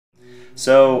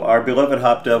So our beloved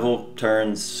HopDevil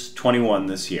turns 21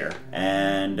 this year,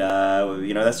 and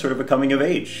that's sort of a coming of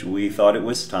age. We thought it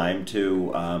was time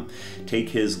to take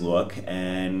his look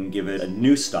and give it a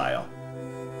new style.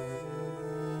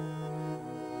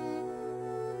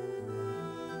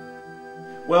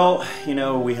 Well,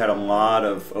 we had a lot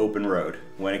of open road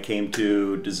when it came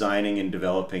to designing and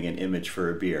developing an image for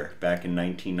a beer back in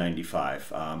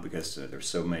 1995 because there's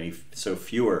so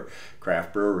fewer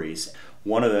craft breweries.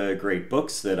 One of the great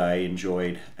books that I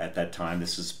enjoyed at that time,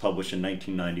 this was published in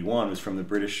 1991, was from the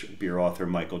British beer author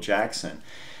Michael Jackson.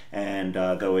 And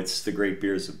though it's the great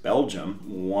beers of Belgium,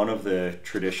 one of the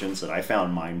traditions that I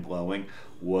found mind-blowing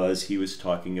was he was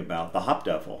talking about the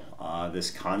HopDevil, this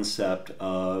concept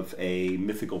of a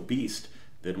mythical beast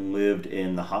that lived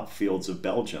in the hop fields of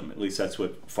Belgium. At least that's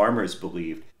what farmers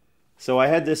believed. So I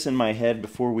had this in my head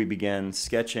before we began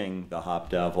sketching the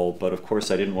HopDevil, but of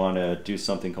course I didn't want to do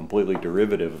something completely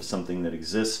derivative of something that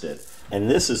existed. And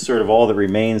this is sort of all that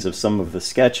remains of some of the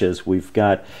sketches. We've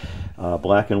got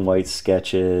black and white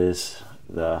sketches,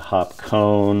 the hop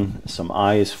cone, some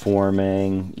eyes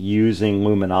forming, using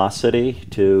luminosity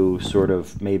to sort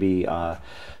of maybe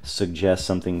suggest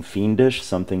something fiendish,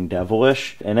 something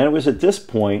devilish. And then it was at this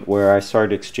point where I started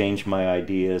to exchange my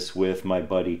ideas with my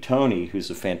buddy Tony, who's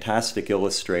a fantastic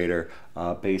illustrator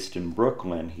based in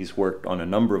Brooklyn. He's worked on a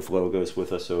number of logos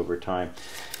with us over time.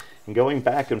 And going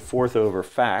back and forth over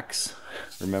fax,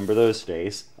 remember those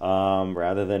days,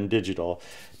 rather than digital,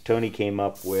 Tony came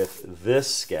up with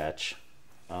this sketch,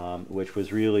 which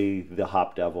was really the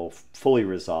HopDevil fully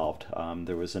resolved.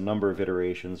 There was a number of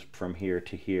iterations from here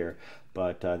to here,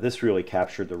 but this really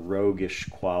captured the roguish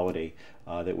quality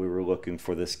that we were looking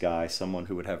for this guy, someone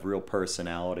who would have real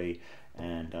personality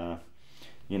and, a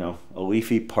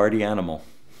leafy party animal.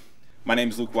 My name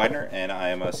is Luke Widener, and I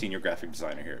am a senior graphic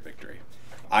designer here at Victory.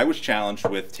 I was challenged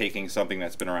with taking something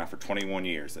that's been around for 21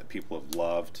 years that people have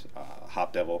loved,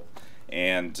 HopDevil,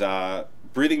 and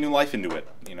breathing new life into it,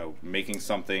 making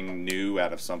something new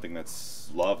out of something that's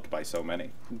loved by so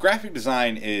many. Graphic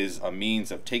design is a means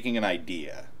of taking an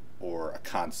idea or a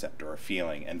concept or a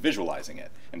feeling and visualizing it.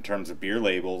 In terms of beer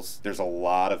labels, there's a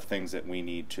lot of things that we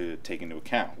need to take into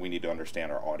account. We need to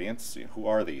understand our audience. Who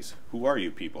are these? Who are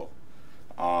you people?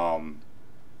 Who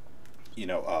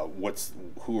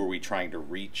are we trying to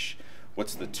reach?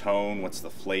 What's the tone? What's the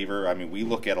flavor? I mean, we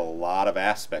look at a lot of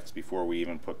aspects before we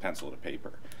even put pencil to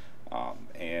paper.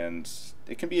 And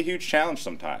it can be a huge challenge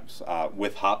sometimes.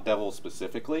 With HopDevil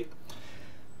specifically,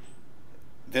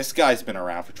 this guy's been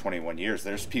around for 21 years.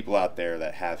 There's people out there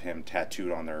that have him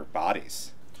tattooed on their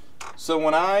bodies. So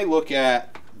when I look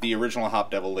at the original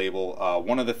HopDevil label,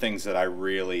 one of the things that I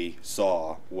really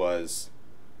saw was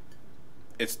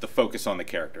it's the focus on the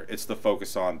character. It's the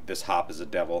focus on this hop as a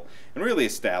devil and really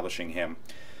establishing him.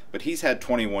 But he's had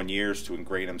 21 years to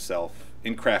ingrain himself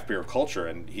in craft beer culture,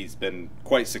 and he's been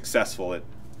quite successful at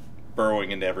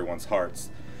burrowing into everyone's hearts.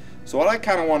 So what I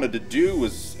kind of wanted to do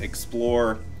was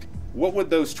explore what would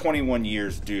those 21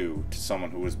 years do to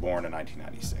someone who was born in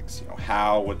 1996?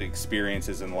 How would the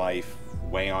experiences in life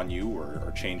weigh on you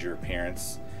or change your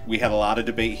appearance? We had a lot of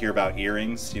debate here about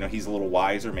earrings. He's a little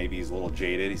wiser, maybe he's a little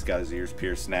jaded, he's got his ears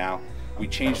pierced now. We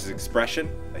changed his expression.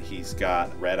 He's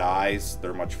got red eyes.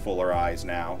 They're much fuller eyes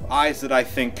now. Eyes that I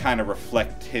think kind of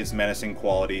reflect his menacing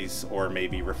qualities or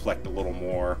maybe reflect a little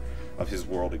more of his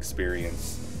world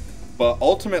experience. But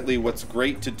ultimately what's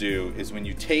great to do is when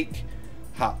you take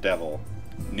HopDevil,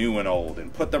 new and old,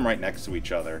 and put them right next to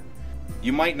each other,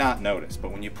 you might not notice,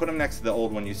 but when you put him next to the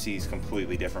old one, you see he's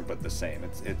completely different but the same.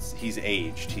 He's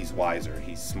aged, he's wiser,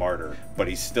 he's smarter, but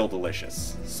he's still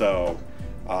delicious. So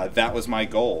that was my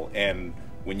goal, and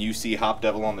when you see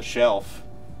HopDevil on the shelf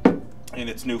in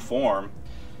its new form,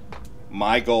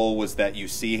 my goal was that you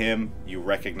see him, you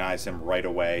recognize him right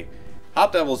away.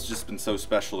 HopDevil's just been so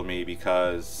special to me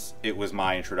because it was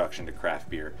my introduction to craft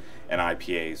beer and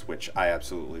IPAs, which I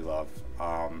absolutely love.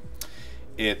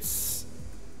 It's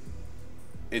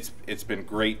been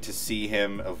great to see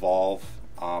him evolve.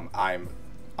 I'm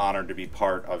honored to be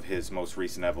part of his most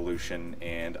recent evolution,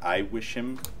 and I wish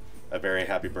him a very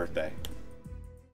happy birthday.